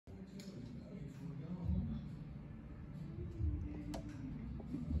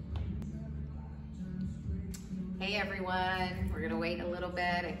Hey everyone, we're gonna wait a little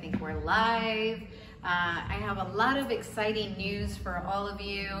bit. I think we're live. I have a lot of exciting news for all of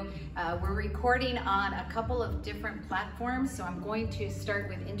you. We're recording on a couple of different platforms, so I'm going to start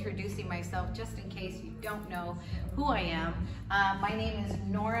with introducing myself just in case you don't know who I am. My name is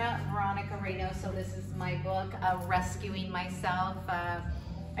Nora Veronica Reynoso. This is my book, Rescuing Myself.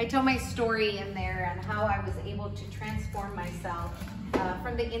 I tell my story in there and how I was able to transform myself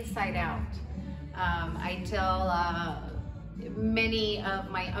from the inside out. I tell many of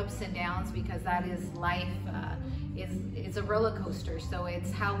my ups and downs because that is life, is a roller coaster. So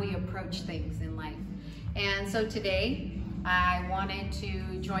it's how we approach things in life. And so today I wanted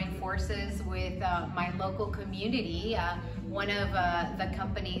to join forces with my local community. One of the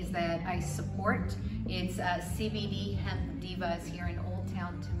companies that I support, it's CBD Hemp Divas here in Old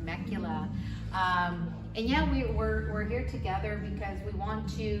Town Temecula. And yeah, we're here together because we want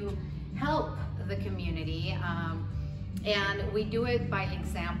to help the community, and we do it by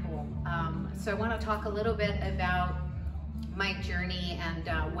example. So I want to talk a little bit about my journey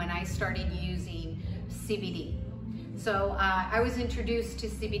and when I started using CBD. So I was introduced to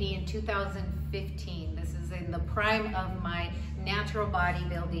CBD in 2015. This is in the prime of my natural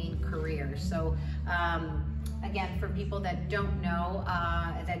bodybuilding career. So again, for people that don't know,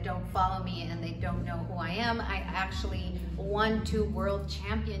 that don't follow me and they don't know who I am, I actually won 2 world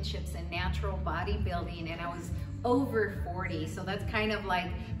championships in natural bodybuilding, and I was over 40. So that's kind of like,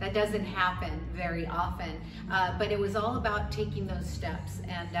 that doesn't happen very often. But it was all about taking those steps.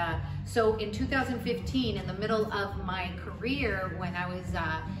 And so in 2015, in the middle of my career, when I was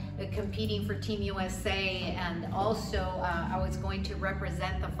competing for Team USA, and also I was going to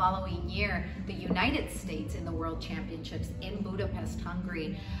represent the following year the United States in the World Championships in Budapest,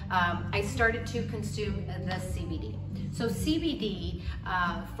 Hungary, I started to consume the CBD. So CBD,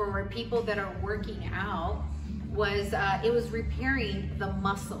 for people that are working out, was it was repairing the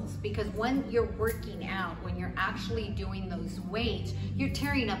muscles, because when you're working out, when you're actually doing those weights, you're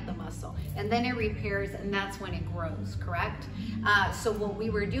tearing up the muscle, and then it repairs, and that's when it grows, correct? So what we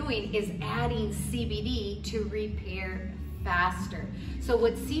were doing is adding CBD to repair faster. So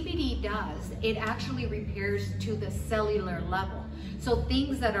what CBD does, it actually repairs to the cellular level. So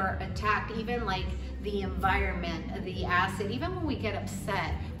things that are attacked, even like the environment, the acid, even when we get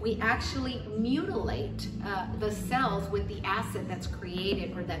upset, we actually mutilate the cells with the acid that's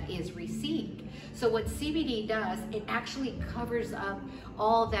created or that is received. So what CBD does, it actually covers up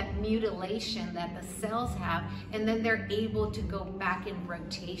all that mutilation that the cells have, and then they're able to go back in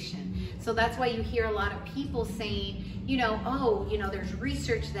rotation. So that's why you hear a lot of people saying, you know, oh, you know, there's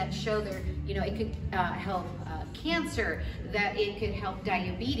research that show there, you know, it could help cancer, that it could help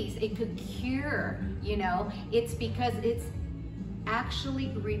diabetes, it could cure, you know. It's because it's actually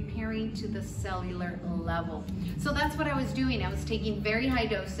repairing to the cellular level. So that's what I was doing. I was taking very high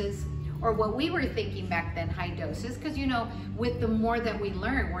doses, or what we were thinking back then, high doses, because you know, with the more that we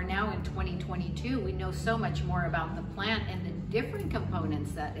learn, we're now in 2022, we know so much more about the plant and the different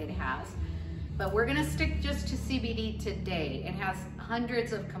components that it has. But we're gonna stick just to CBD today. It has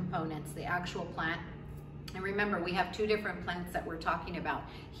hundreds of components, the actual plant. And remember, we have 2 different plants that we're talking about.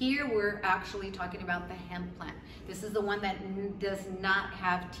 Here, we're actually talking about the hemp plant. This is the one that does not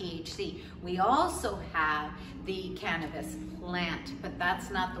have THC. We also have the cannabis plant, but that's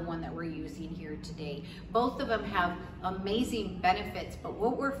not the one that we're using here today. Both of them have amazing benefits, but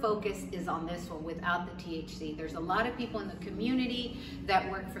what we're focused is on this one without the THC. There's a lot of people in the community that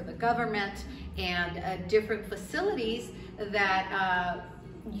work for the government and different facilities that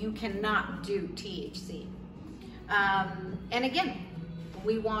you cannot do THC. And again,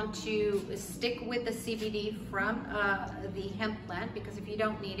 we want to stick with the CBD from the hemp plant, because if you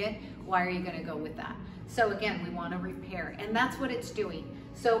don't need it, why are you going to go with that? So again, we want to repair, and that's what it's doing.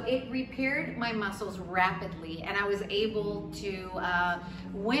 So it repaired my muscles rapidly, and I was able to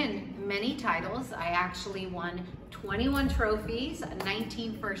win many titles. I actually won 21 trophies,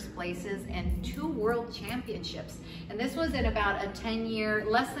 19 first places, and 2 world championships. And this was in about a 10-year,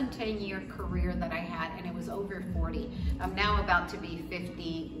 less than 10-year career that I had, and it was over 40. I'm now about to be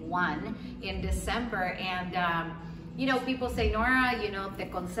 51 in December, and you know, people say, Nora, you know, te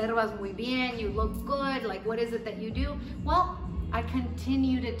conservas muy bien, you look good, like what is it that you do? Well, I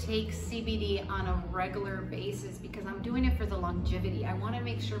continue to take CBD on a regular basis because I'm doing it for the longevity. I want to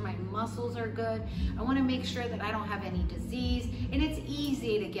make sure my muscles are good. I want to make sure that I don't have any disease. And it's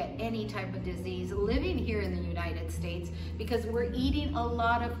easy to get any type of disease living here in the United States because we're eating a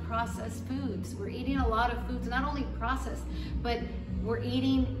lot of processed foods. We're eating a lot of foods, not only processed, but we're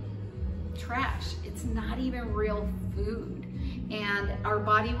eating trash. It's not even real food. And our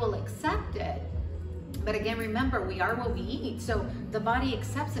body will accept it But again, remember, we are what we eat. So the body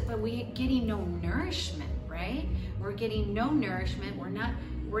accepts it, but we're getting no nourishment, right? We're getting no nourishment.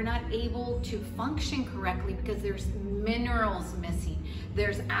 We're not able to function correctly because there's minerals missing.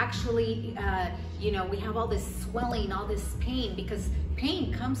 There's actually, you know, we have all this swelling, all this pain, because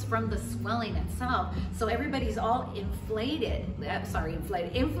pain comes from the swelling itself. So everybody's all inflammation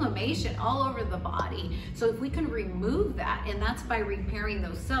all over the body. So if we can remove that, and that's by repairing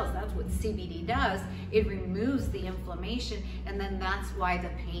those cells, that's what CBD does. It removes the inflammation, and then that's why the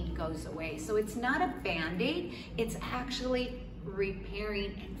pain goes away. So it's not a Band-Aid, it's actually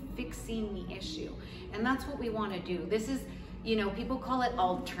repairing and fixing the issue. And that's what we want to do. This is, you know, people call it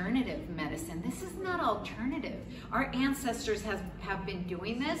alternative medicine. This is not alternative. Our ancestors have been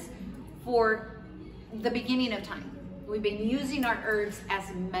doing this for the beginning of time. We've been using our herbs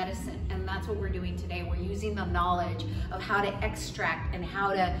as medicine, and that's what we're doing today. We're using the knowledge of how to extract and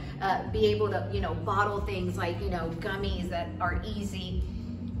how to be able to, you know, bottle things like, you know, gummies that are easy.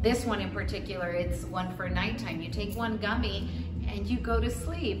 This one in particular, it's one for nighttime. You take one gummy and you go to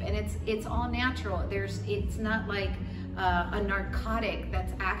sleep, and it's all natural. It's not like a narcotic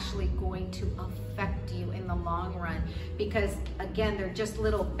that's actually going to affect you in the long run, because again, they're just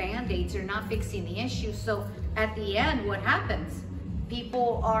little Band-Aids. They're not fixing the issue. So at the end, what happens?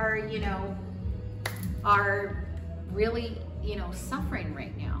 People are, you know, are really, you know, suffering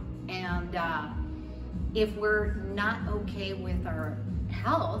right now. And if we're not okay with our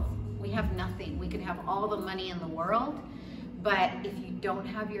health, we have nothing. We can have all the money in the world, but if you don't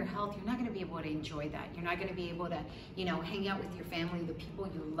have your health, you're not going to be able to enjoy that. You're not going to be able to, you know, hang out with your family, the people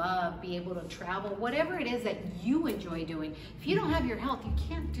you love, be able to travel, whatever it is that you enjoy doing. If you don't have your health, you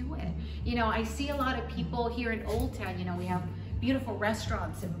can't do it. You know, I see a lot of people here in Old Town. You know, we have beautiful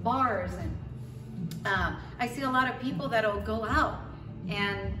restaurants and bars, and I see a lot of people that'll go out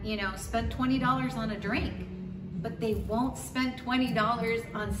and, you know, spend $20 on a drink, but they won't spend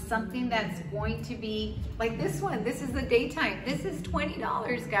 $20 on something that's going to be like this one. This is the daytime. This is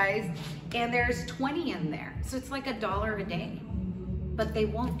 $20, guys, and there's 20 in there. So it's like $1 a day, but they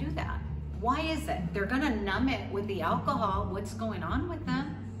won't do that. Why is it? They're gonna numb it with the alcohol. What's going on with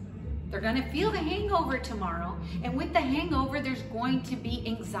them? They're gonna feel the hangover tomorrow, and with the hangover, there's going to be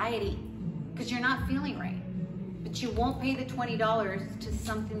anxiety because you're not feeling right, but you won't pay the $20 to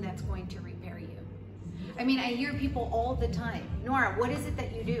something that's going to repair you. I mean, I hear people all the time, Nora, what is it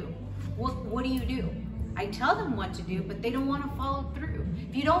that you do? What do you do? I tell them what to do, but they don't want to follow through.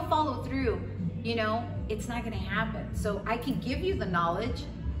 If you don't follow through, you know, it's not going to happen. So I can give you the knowledge.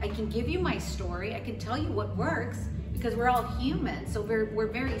 I can give you my story. I can tell you what works, because we're all human. So we're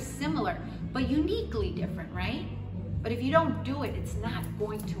very similar, but uniquely different, right? But if you don't do it, it's not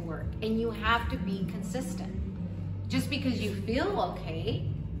going to work. And you have to be consistent. Just because you feel okay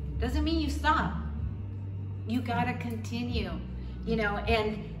doesn't mean you stop. You gotta continue, you know,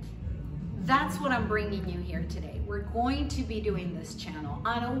 and that's what I'm bringing you here today. We're going to be doing this channel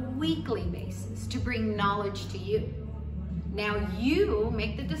on a weekly basis to bring knowledge to you. Now you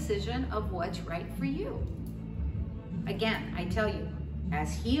make the decision of what's right for you. Again, I tell you,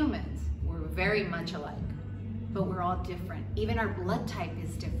 as humans, we're very much alike, but we're all different. Even our blood type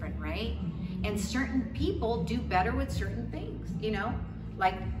is different, right? And certain people do better with certain things, you know,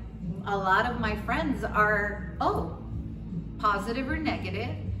 like a lot of my friends are, positive or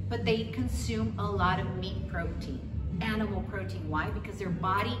negative, but they consume a lot of meat protein, animal protein. Why? Because their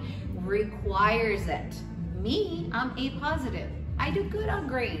body requires it. Me, I'm A positive. I do good on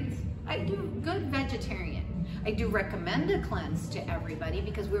grains. I do good vegetarian. I do recommend a cleanse to everybody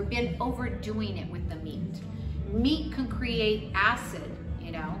because we've been overdoing it with the meat. Meat can create acid,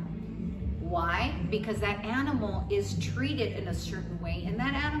 you know. Why? Because that animal is treated in a certain way and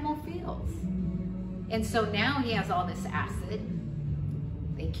that animal feels. And so now he has all this acid.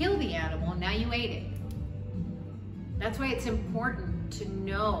 They kill the animal, now you ate it. That's why it's important to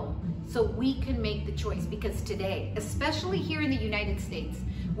know so we can make the choice, because today, especially here in the United States,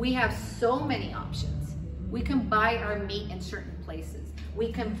 we have so many options. We can buy our meat in certain places.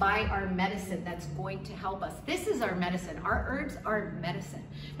 We can buy our medicine that's going to help us. This is our medicine. Our herbs are medicine,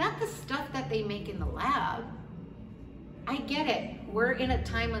 not the stuff that they make in the lab. I get it. We're in a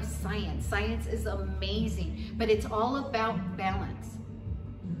time of science. Science is amazing, but it's all about balance.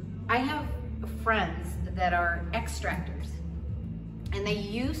 I have friends that are extractors, and they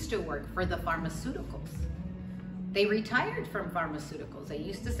used to work for the pharmaceuticals. They retired from pharmaceuticals. They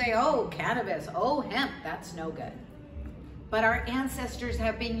used to say, oh, cannabis, oh, hemp, that's no good. But our ancestors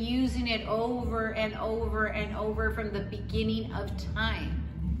have been using it over and over and over from the beginning of time.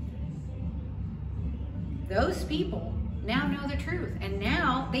 Those people now know the truth. And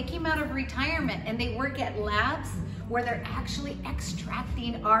now they came out of retirement and they work at labs where they're actually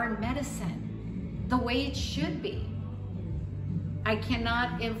extracting our medicine the way it should be. I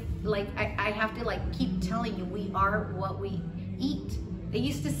cannot, I have to keep telling you, we are what we eat. They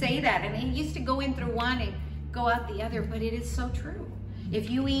used to say that, and it used to go in through one and go out the other, but it is so true. If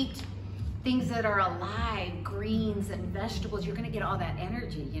you eat things that are alive, greens and vegetables, you're gonna get all that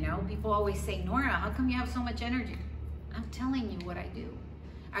energy, you know? People always say, Nora, how come you have so much energy? I'm telling you what I do.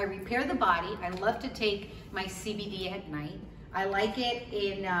 I repair the body. I love to take my CBD at night. I like it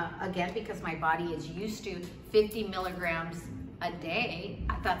in, again, because my body is used to 50 milligrams a day.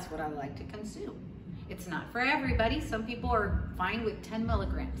 That's what I like to consume. It's not for everybody. Some people are fine with 10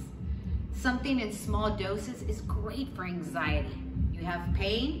 milligrams. Something in small doses is great for anxiety. You have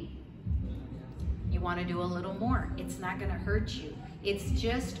pain, you want to do a little more. It's not going to hurt you. It's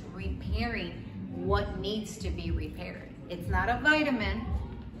just repairing what needs to be repaired. It's not a vitamin.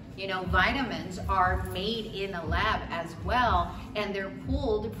 You know, vitamins are made in a lab as well, and they're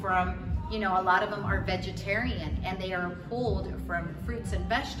pulled from, you know, a lot of them are vegetarian and they are pulled from fruits and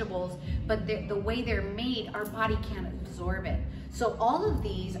vegetables, but the way they're made, our body can't absorb it. So all of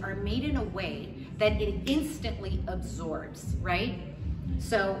these are made in a way that it instantly absorbs, right?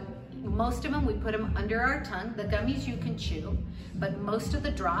 So most of them, we put them under our tongue. The gummies you can chew, but most of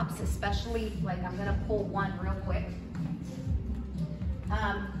the drops, especially, like I'm gonna pull one real quick.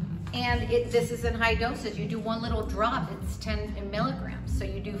 And this is in high doses. You do one little drop, it's 10 milligrams. So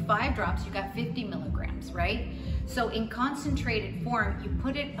you do 5 drops, you got 50 milligrams, right? So in concentrated form, you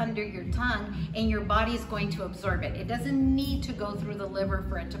put it under your tongue and your body's going to absorb it. It doesn't need to go through the liver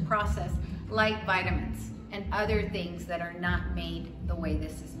for it to process, like vitamins and other things that are not made the way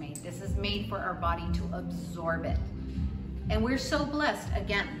this is made. This is made for our body to absorb it. And we're so blessed,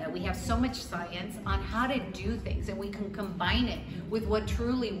 again, that we have so much science on how to do things, and we can combine it with what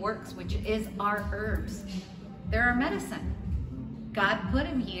truly works, which is our herbs. They're our medicine. God put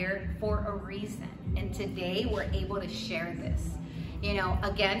them here for a reason, and today we're able to share this. You know,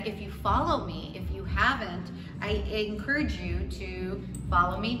 again, if you follow me, if you haven't, I encourage you to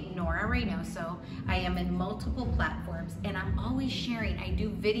follow me, Nora Reynoso. I am in multiple platforms and I'm always sharing. I do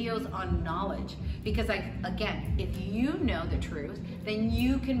videos on knowledge because again, if you know the truth, then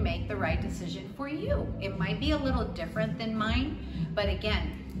you can make the right decision for you. It might be a little different than mine, but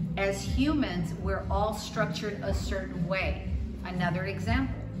again, as humans, we're all structured a certain way. Another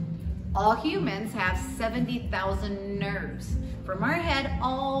example, all humans have 70,000 nerves from our head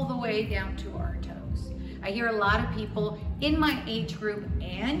all the way down to our toes. I hear a lot of people in my age group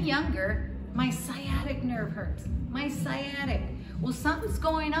and younger, my sciatic nerve hurts, my sciatic. Well, something's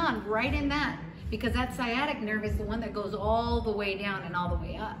going on right in that, because that sciatic nerve is the one that goes all the way down and all the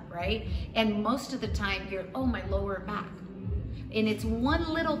way up, right? And most of the time you're, oh, my lower back. And it's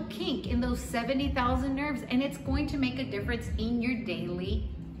one little kink in those 70,000 nerves, and it's going to make a difference in your daily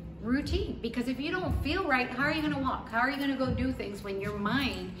routine. Because if you don't feel right, how are you going to walk? How are you going to go do things when your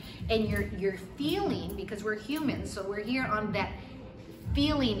mind and your feeling, because we're humans, so we're here on that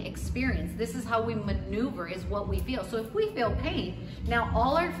feeling experience. This is how we maneuver, is what we feel. So if we feel pain, now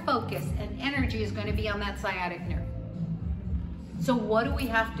all our focus and energy is going to be on that sciatic nerve. So what do we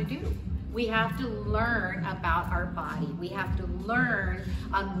have to do? We have to learn about our body. We have to learn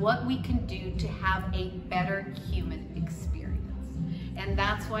on what we can do to have a better human experience. And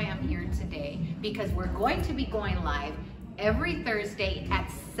that's why I'm here today, because we're going to be going live every Thursday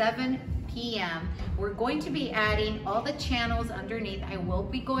at 7 p.m. We're going to be adding all the channels underneath. I will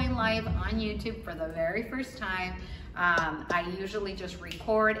be going live on YouTube for the very first time. I usually just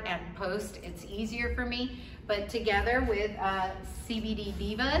record and post. It's easier for me. But together with CBD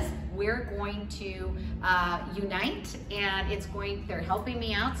Divas, we're going to unite, and they're helping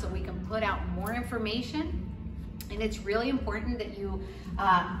me out so we can put out more information. And it's really important that you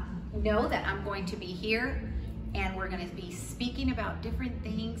know that I'm going to be here, and we're going to be speaking about different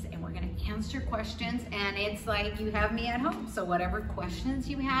things, and we're going to answer questions. And it's like you have me at home. So whatever questions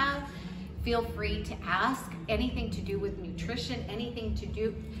you have, feel free to ask. Anything to do with nutrition, anything to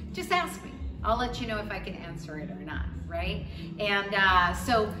do, just ask me. I'll let you know if I can answer it or not, right? And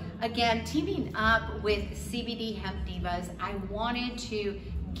so again, teaming up with CBD Hemp Divas, I wanted to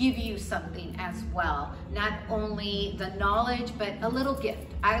give you something as well. Not only the knowledge, but a little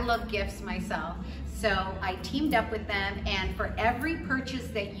gift. I love gifts myself. So I teamed up with them, and for every purchase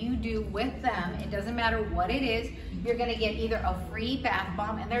that you do with them, it doesn't matter what it is, you're gonna get either a free bath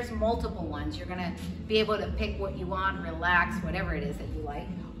bomb, and there's multiple ones. You're gonna be able to pick what you want, relax, whatever it is that you like,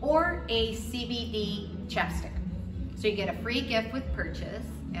 or a CBD chapstick. So you get a free gift with purchase.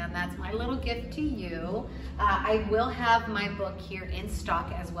 And that's my little gift to you. I will have my book here in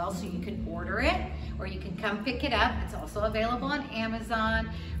stock as well, so you can order it or you can come pick it up. It's also available on Amazon,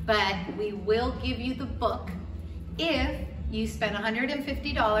 but we will give you the book. If you spend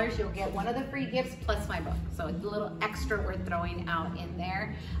 $150, you'll get one of the free gifts plus my book. So it's a little extra we're throwing out in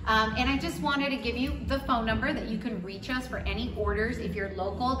there. And I just wanted to give you the phone number that you can reach us for any orders. If you're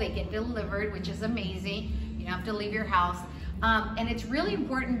local, they get delivered, which is amazing. You don't have to leave your house. And it's really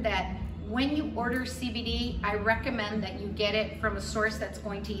important that when you order CBD, I recommend that you get it from a source that's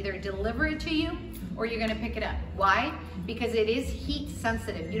going to either deliver it to you or you're gonna pick it up. Why? Because it is heat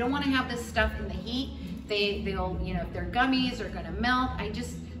sensitive. You don't wanna have this stuff in the heat. They'll, you know, if they're gummies, they're gonna melt.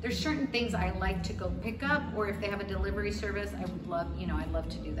 There's certain things I like to go pick up, or if they have a delivery service, I would love, you know, I'd love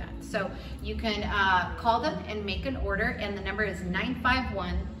to do that. So you can call them and make an order, and the number is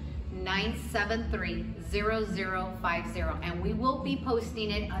 951-973-0050, and we will be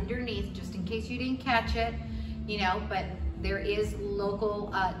posting it underneath just in case you didn't catch it, you know, but there is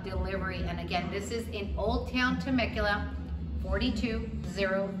local delivery. And again, this is in Old Town Temecula,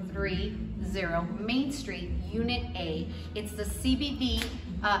 42030 Main Street, Unit A. It's the CBD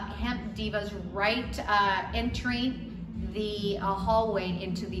Hemp Divas, right entering the hallway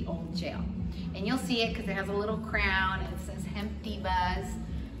into the old jail. And you'll see it because it has a little crown and it says Hemp Divas.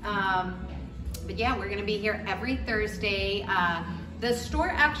 But yeah, we're gonna be here every Thursday. The store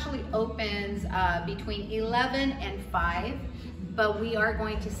actually opens between 11 and 5, but we are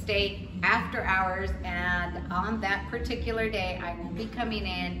going to stay after hours, and on that particular day, I will be coming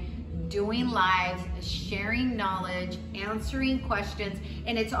in, doing lives, sharing knowledge, answering questions,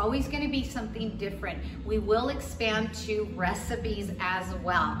 and it's always gonna be something different. We will expand to recipes as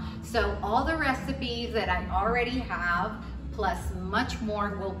well. So all the recipes that I already have, plus much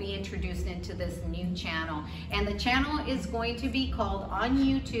more, will be introduced into this new channel. And the channel is going to be called on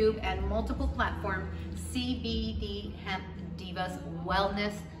YouTube and multiple platforms, CBD Hemp Divas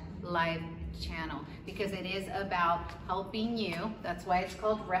Wellness Live Channel, because it is about helping you. That's why it's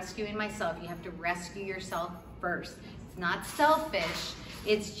called Rescuing Myself. You have to rescue yourself first. It's not selfish,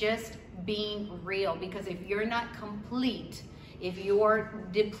 it's just being real, because if you're not complete, if you're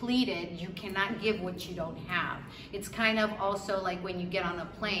depleted, you cannot give what you don't have. It's kind of also like when you get on a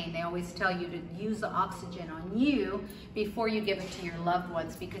plane, they always tell you to use the oxygen on you before you give it to your loved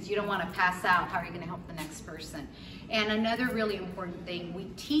ones, because you don't want to pass out. How are you going to help the next person? And another really important thing, we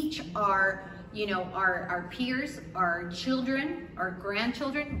teach our, you know, our peers, our children, our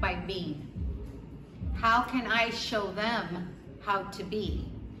grandchildren by being. How can I show them how to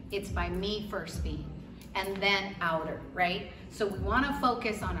be? It's by me first being, and then outer, right? So we want to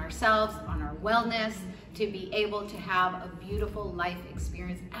focus on ourselves, on our wellness, to be able to have a beautiful life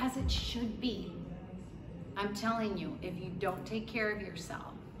experience as it should be. I'm telling you, if you don't take care of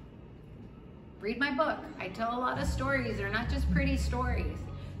yourself, read my book. I tell a lot of stories. They're not just pretty stories.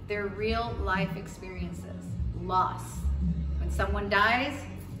 They're real life experiences. Loss. When someone dies,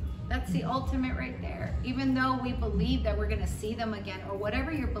 that's the ultimate right there. Even though we believe that we're gonna see them again, or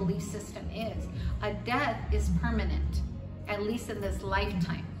whatever your belief system is, a death is permanent, at least in this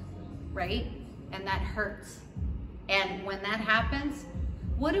lifetime, right? And that hurts. And when that happens,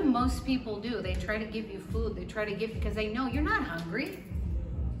 what do most people do? They try to give you food. They try to give, because they know you're not hungry.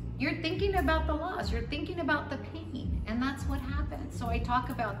 You're thinking about the loss. You're thinking about the pain. And that's what happens. So I talk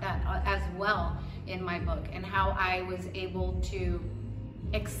about that as well in my book, and how I was able to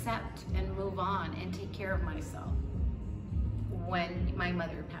accept and move on and take care of myself when my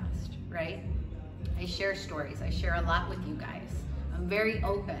mother passed, right? I share stories. I share a lot with you guys. I'm very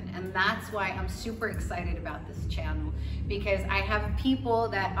open, and that's why I'm super excited about this channel, because I have people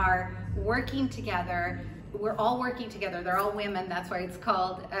that are working together. We're all working together. They're all women. That's why it's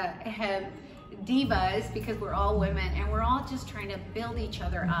called Hemp Divas, because we're all women, and we're all just trying to build each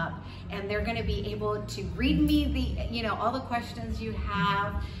other up. And they're going to be able to read me the, you know, all the questions you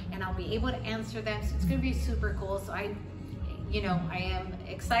have, and I'll be able to answer them. So it's going to be super cool. So I am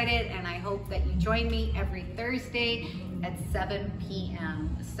excited, and I hope that you join me every Thursday at 7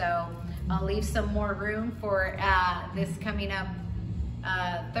 p.m. So I'll leave some more room for this coming up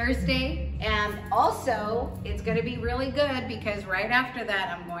Thursday. And also, it's going to be really good, because right after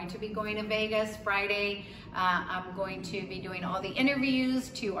that, I'm going to be going to Vegas Friday. I'm going to be doing all the interviews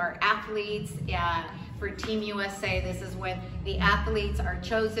to our athletes for Team USA. This is when the athletes are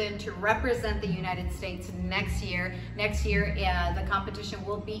chosen to represent the United States next year. Next year, the competition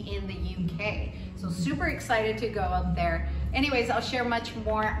will be in the UK. So super excited to go up there. Anyways, I'll share much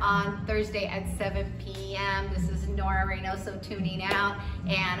more on Thursday at 7 p.m. This is Nora Reynoso tuning out,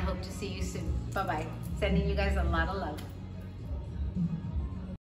 and hope to see you soon. Bye-bye. Sending you guys a lot of love.